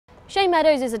Shane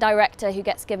Meadows is a director who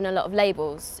gets given a lot of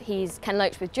labels. He's Ken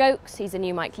Loach with jokes, he's a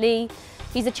new Mike Leigh,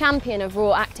 he's a champion of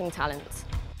raw acting talent.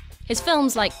 His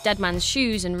films like Dead Man's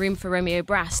Shoes and Room for Romeo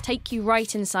Brass take you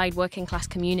right inside working class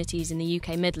communities in the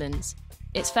UK Midlands.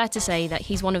 It's fair to say that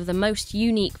he's one of the most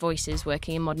unique voices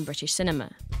working in modern British cinema.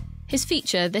 His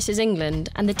feature, This Is England,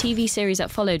 and the TV series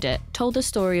that followed it, told the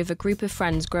story of a group of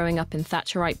friends growing up in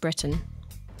Thatcherite Britain.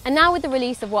 And now with the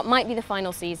release of what might be the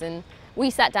final season, we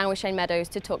sat down with Shane Meadows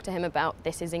to talk to him about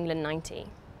This Is England 90.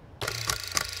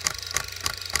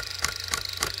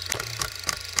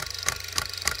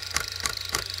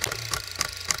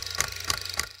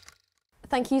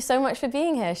 Thank you so much for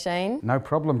being here, Shane. No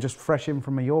problem, just fresh in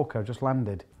from Mallorca, just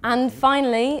landed. And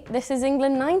finally, This Is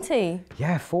England 90.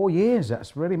 Yeah, 4 years,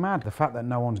 that's really mad. The fact that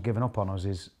no one's given up on us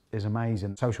is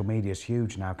amazing. Social media is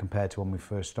huge now compared to when we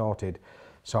first started.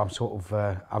 So I'm sort of,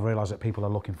 I realise that people are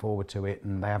looking forward to it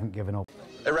and they haven't given up.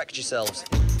 Erect yourselves.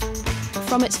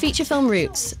 From its feature film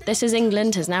roots, This Is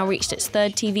England has now reached its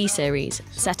third TV series,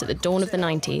 set at the dawn of the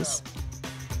 90s.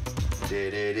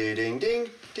 Ding ding,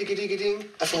 diggy diggy ding,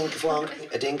 a flonk a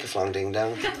flonk, a dink a flong ding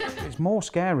dong. It's more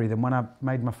scary than when I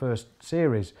made my first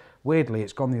series. Weirdly,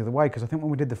 it's gone the other way, because I think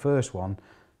when we did the first one,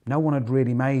 no one had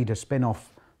really made a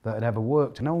spin-off that had ever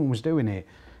worked, and no one was doing it.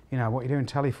 You know, what you're doing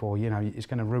telly for, you know, it's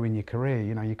going to ruin your career.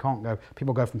 You know, you can't go,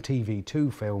 people go from TV to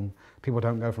film, people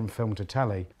don't go from film to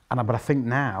telly. But I think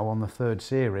now, on the third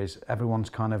series, everyone's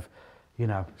kind of, you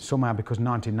know, somehow because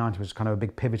 1990 was kind of a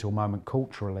big pivotal moment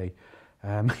culturally.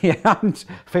 Yeah, I'm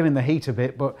feeling the heat a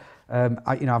bit, but,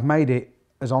 you know, I've made it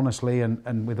as honestly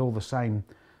and with all the same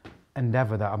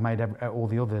endeavour that I've made all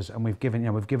the others, and we've given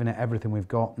it everything we've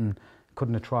got and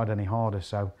couldn't have tried any harder,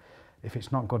 so if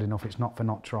it's not good enough, it's not for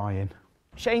not trying.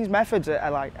 Shane's methods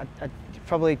are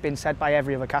probably been said by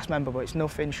every other cast member, but it's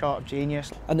nothing short of genius.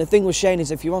 And the thing with Shane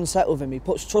is, if you're on set with him, he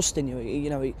puts trust in you. You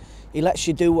know, he lets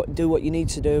you do what you need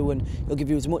to do, and he'll give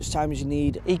you as much time as you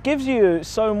need. He gives you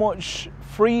so much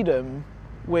freedom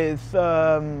with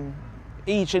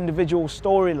each individual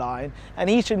storyline and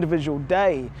each individual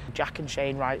day. Jack and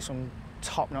Shane write some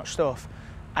top-notch stuff,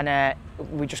 and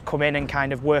we just come in and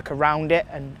kind of work around it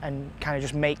and kind of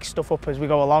just make stuff up as we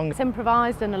go along. It's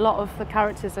improvised, and a lot of the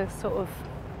characters are sort of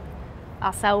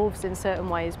ourselves in certain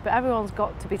ways, but everyone's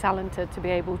got to be talented to be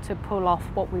able to pull off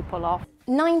what we pull off.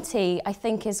 90, I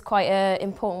think, is quite an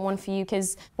important one for you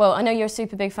because, well, I know you're a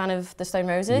super big fan of the Stone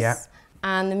Roses, yeah,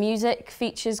 and the music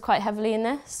features quite heavily in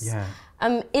this.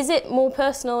 Yeah. Is it more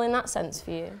personal in that sense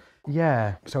for you?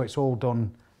 Yeah, so it's all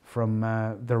done from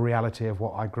the reality of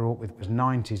what I grew up with. It was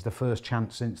 90s, the first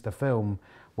chance since the film,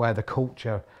 where the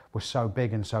culture was so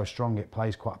big and so strong, it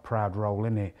plays quite a proud role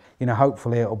in it. You know,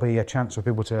 hopefully it'll be a chance for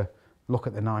people to look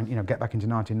at get back into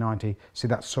 1990, see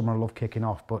that summer of love kicking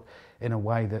off, but in a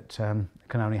way that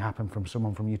can only happen from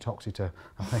someone from Utoxeter,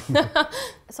 I think.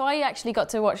 So I actually got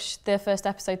to watch the first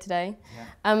episode today, yeah,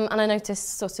 and I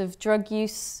noticed sort of drug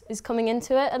use is coming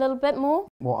into it a little bit more.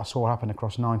 What I saw happen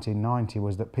across 1990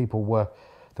 was that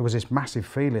there was this massive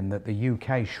feeling that the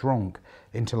UK shrunk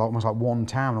into almost like one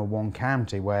town or one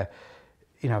county, where,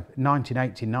 you know,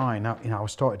 1989, you know, I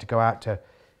was starting to go out to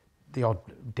the odd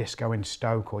disco in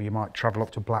Stoke, or you might travel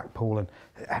up to Blackpool, and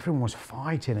everyone was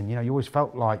fighting, and, you know, you always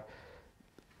felt like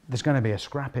there's going to be a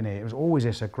scrap in it. It was always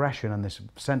this aggression and this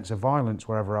sense of violence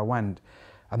wherever I went.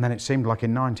 And then it seemed like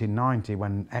in 1990,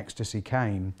 when ecstasy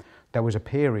came, there was a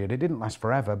period, it didn't last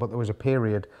forever, but there was a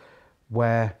period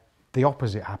where the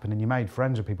opposite happened, and you made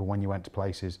friends with people when you went to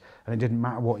places, and it didn't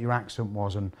matter what your accent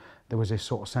was, and there was this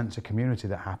sort of sense of community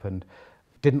that happened.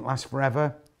 Didn't last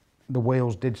forever. The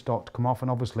wheels did start to come off,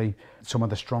 and obviously some of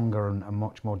the stronger and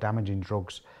much more damaging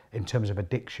drugs in terms of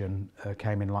addiction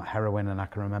came in, like heroin, and I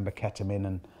can remember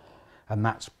ketamine, and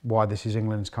that's why This Is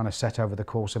England's kind of set over the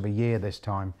course of a year this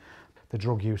time. The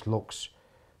drug use looks,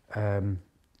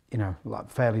 you know, like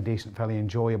fairly decent, fairly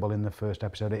enjoyable in the first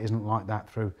episode. It isn't like that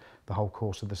through the whole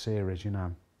course of the series, you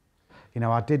know. You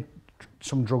know, I did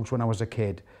some drugs when I was a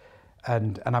kid,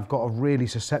 and I've got a really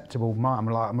susceptible mind.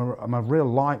 I'm a real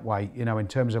lightweight, you know, in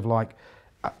terms of like,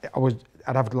 I'd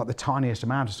have like the tiniest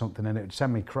amount of something and it would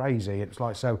send me crazy. It's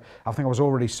like, so I think I was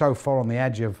already so far on the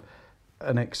edge of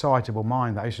an excitable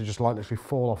mind that I used to just like literally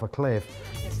fall off a cliff.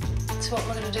 So what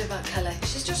we're going to do about Kelly?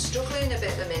 She's just struggling a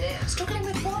bit at the minute. Struggling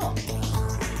with what?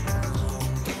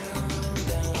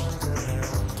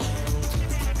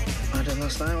 I done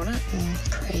last night, wasn't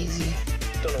it? Crazy.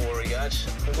 Don't worry, guys.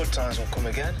 The good times will come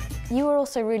again. You were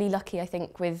also really lucky, I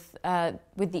think, with the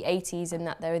 80s, in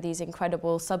that there were these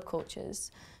incredible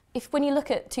subcultures. When you look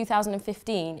at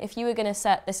 2015, if you were going to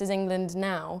set This Is England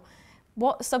now,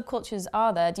 what subcultures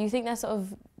are there? Do you think they're sort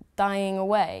of dying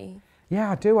away? Yeah,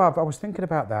 I do. I was thinking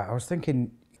about that. I was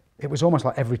thinking it was almost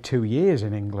like every 2 years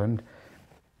in England,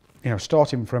 you know,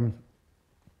 starting from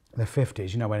the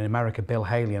 50s, you know, when in America Bill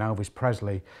Haley and Elvis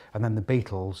Presley, and then the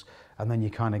Beatles, and then you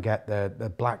kind of get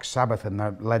the Black Sabbath and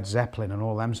the Led Zeppelin and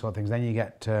all them sort of things. Then you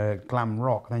get glam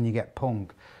rock, then you get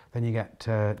punk, then you get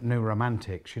New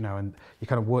Romantics, you know, and you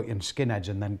kind of work in skinheads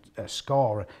and then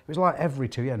ska. It was like every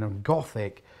 2 years, and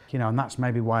gothic, you know, and that's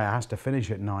maybe why it has to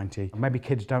finish at 90. Maybe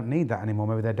kids don't need that anymore.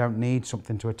 Maybe they don't need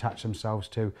something to attach themselves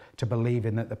to believe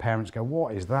in, that the parents go,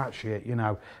 what is that shit, you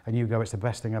know, and you go, it's the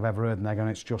best thing I've ever heard, and they're going,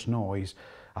 it's just noise.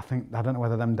 I don't know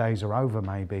whether them days are over,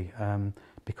 maybe,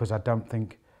 because I don't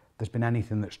think there's been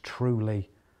anything that's truly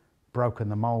broken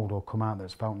the mould or come out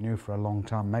that's felt new for a long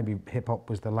time. Maybe hip-hop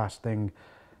was the last thing,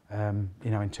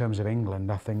 you know, in terms of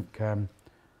England. I think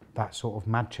that sort of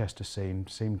Manchester scene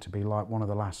seemed to be like one of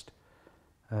the last,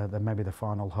 maybe the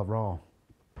final hurrah.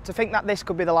 To think that this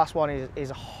could be the last one is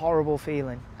a horrible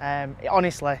feeling,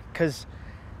 honestly, because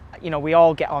you know, we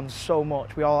all get on so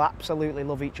much, we all absolutely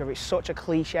love each other. It's such a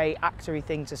cliche, actory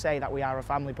thing to say that we are a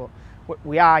family, but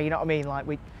we are, you know what I mean? Like,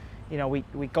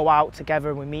 we go out together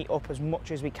and we meet up as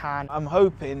much as we can. I'm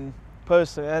hoping,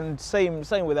 personally, and same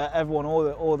with everyone,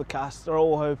 all the cast, are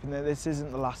all hoping that this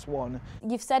isn't the last one.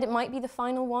 You've said it might be the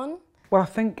final one? Well, I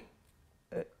think,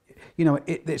 you know,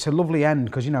 it's a lovely end,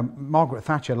 because, you know, Margaret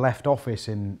Thatcher left office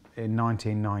in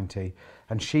 1990,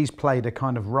 and she's played a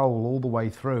kind of role all the way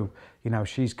through. You know,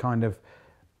 she's kind of,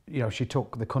 you know, she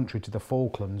took the country to the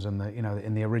Falklands, and you know,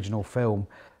 in the original film,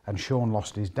 and Sean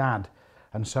lost his dad.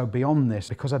 And so beyond this,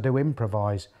 because I do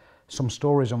improvise, some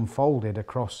stories unfolded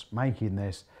across making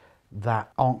this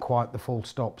that aren't quite the full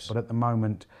stops. But at the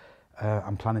moment,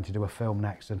 I'm planning to do a film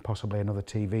next, and possibly another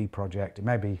TV project.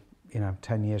 Maybe, you know,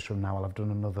 10 years from now I'll have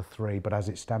done another 3, but as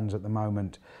it stands at the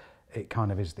moment, it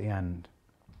kind of is the end.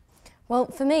 Well,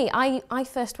 for me, I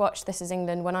first watched This Is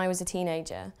England when I was a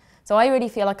teenager, so I really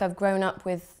feel like I've grown up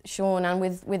with Sean and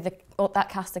with that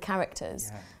cast of characters.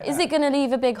 Yeah. Is it going to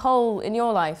leave a big hole in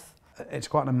your life? It's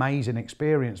quite an amazing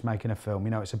experience making a film.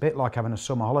 You know, it's a bit like having a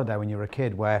summer holiday when you're a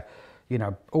kid, where, you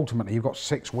know, ultimately you've got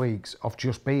 6 weeks of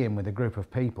just being with a group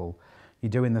of people. You're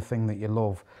doing the thing that you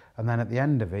love, and then at the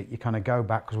end of it, you kind of go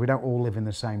back, because we don't all live in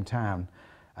the same town,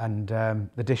 and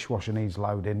the dishwasher needs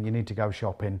loading, you need to go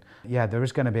shopping. Yeah, there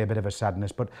is going to be a bit of a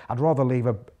sadness, but I'd rather leave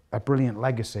a brilliant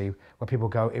legacy where people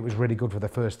go, it was really good for the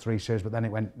first 3 series, but then it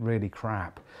went really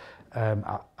crap.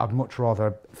 I'd much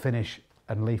rather finish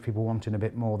and leave people wanting a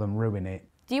bit more than ruin it.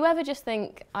 Do you ever just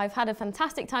think, I've had a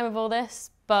fantastic time of all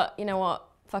this, but you know what,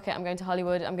 fuck it, I'm going to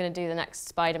Hollywood, I'm going to do the next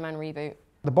Spider-Man reboot?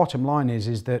 The bottom line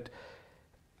is that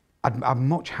I'm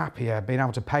much happier being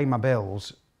able to pay my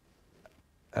bills,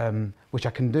 which I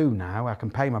can do now. I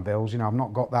can pay my bills. You know, I've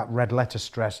not got that red letter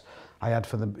stress I had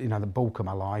for the bulk of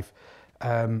my life,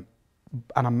 and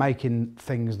I'm making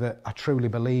things that I truly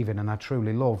believe in and I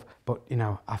truly love. But you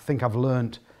know, I think I've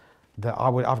learnt that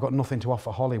I've got nothing to offer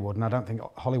Hollywood, and I don't think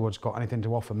Hollywood's got anything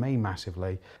to offer me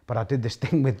massively. But I did this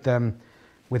thing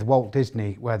with Walt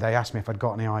Disney where they asked me if I'd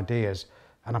got any ideas,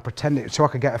 and I pretended so I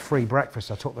could get a free breakfast.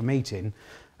 I took the meeting.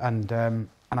 And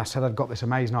I said I'd got this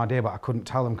amazing idea, but I couldn't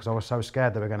tell them because I was so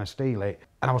scared they were going to steal it.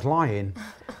 And I was lying.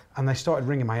 And they started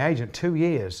ringing my agent. 2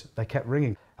 years, they kept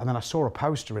ringing. And then I saw a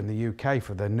poster in the UK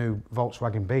for the new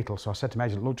Volkswagen Beetle. So I said to my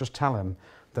agent, look, just tell him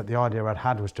that the idea I'd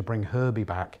had was to bring Herbie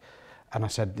back. And I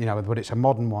said, you know, but it's a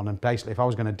modern one. And basically, if I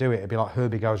was going to do it, it'd be like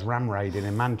Herbie goes ram raiding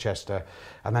in Manchester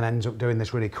and then ends up doing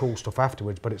this really cool stuff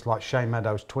afterwards. But it's like Shane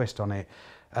Meadows' twist on it.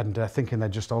 And thinking they're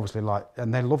just obviously like,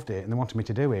 and they loved it and they wanted me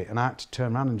to do it, and I had to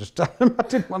turn around and just tell them I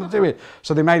didn't want to do it.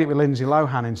 So they made it with Lindsay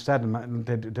Lohan instead, and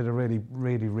did a really,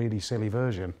 really, really silly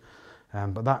version.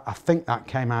 But I think that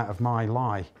came out of my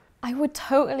lie. I would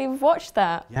totally have watched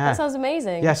that. Yeah. That sounds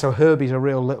amazing. Yeah, so Herbie's a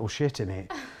real little shit in it.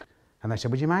 And they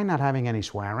said, would you mind not having any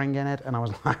swearing in it? And I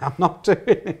was like, I'm not doing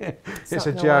it. It's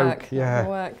a joke. Yeah. It's not gonna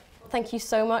work. Thank you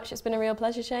so much. It's been a real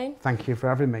pleasure, Shane. Thank you for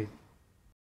having me.